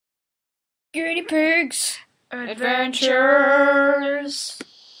Guinea Pigs Adventures.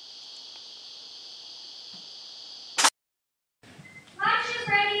 Lunch is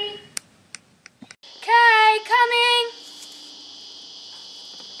ready. Okay, coming.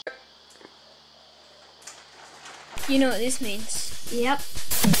 You know what this means? Yep.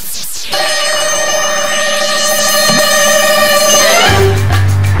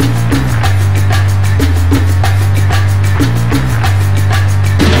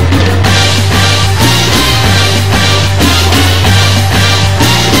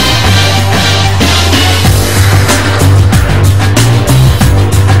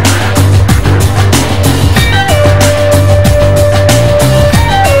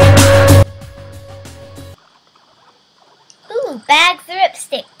 Bag the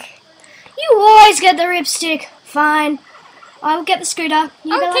ripstick. You always get the ripstick. Fine. I'll get the scooter.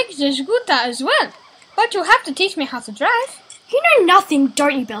 I'll take the scooter as well. But you have to teach me how to drive. You know nothing,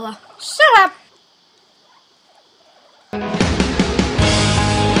 don't you, Bella? Shut up.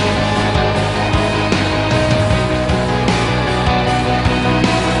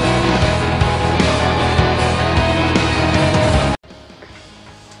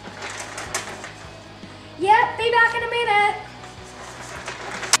 Yep, be back in a minute.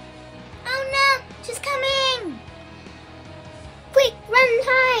 Oh no, she's coming! Quick, run and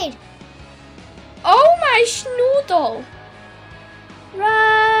hide! Oh my schnoodle.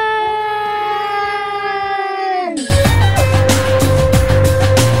 Run!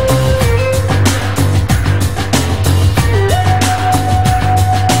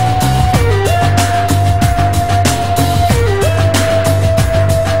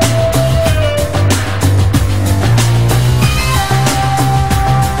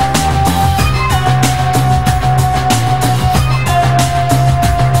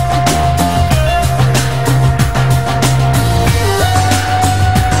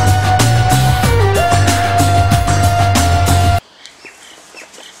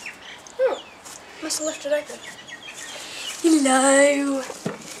 Must have left it open. Hello.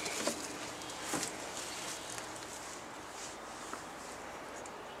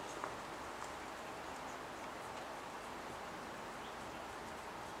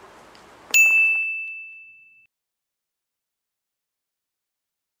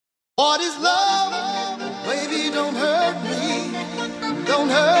 What is love?